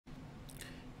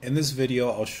In this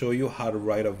video, I'll show you how to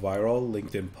write a viral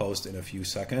LinkedIn post in a few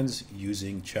seconds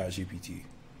using ChatGPT.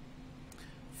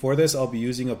 For this, I'll be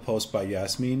using a post by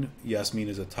Yasmin. Yasmin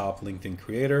is a top LinkedIn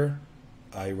creator.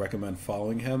 I recommend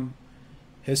following him.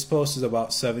 His post is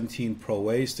about 17 pro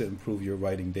ways to improve your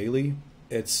writing daily.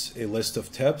 It's a list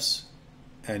of tips,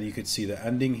 and you could see the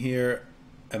ending here,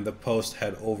 and the post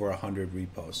had over 100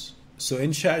 reposts. So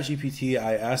in ChatGPT,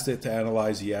 I asked it to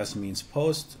analyze Yasmin's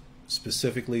post,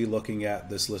 specifically looking at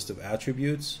this list of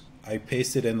attributes. I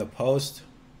pasted in the post.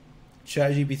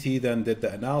 ChatGPT then did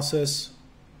the analysis,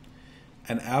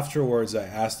 and afterwards I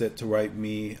asked it to write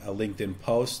me a LinkedIn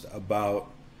post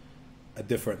about a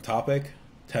different topic,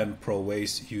 10 pro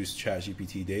ways to use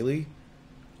ChatGPT daily.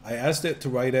 I asked it to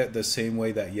write it the same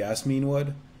way that Yasmin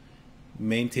would,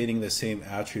 maintaining the same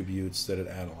attributes that it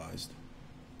analyzed.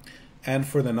 And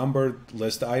for the numbered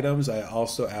list items, I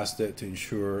also asked it to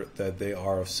ensure that they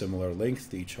are of similar length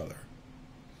to each other.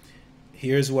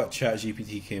 Here's what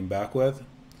ChatGPT came back with: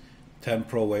 10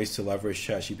 pro ways to leverage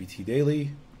ChatGPT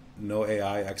daily, no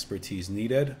AI expertise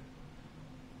needed,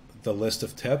 the list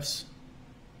of tips,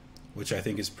 which I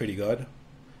think is pretty good,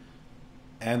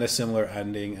 and a similar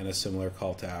ending and a similar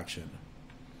call to action.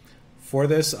 For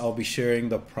this, I'll be sharing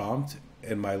the prompt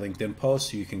in my LinkedIn post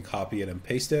so you can copy it and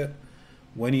paste it.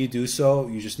 When you do so,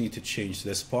 you just need to change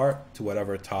this part to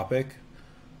whatever topic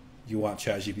you want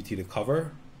ChatGPT to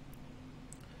cover.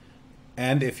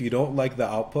 And if you don't like the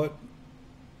output,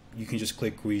 you can just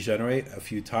click regenerate a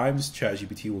few times.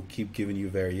 ChatGPT will keep giving you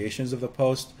variations of the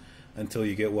post until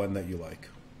you get one that you like.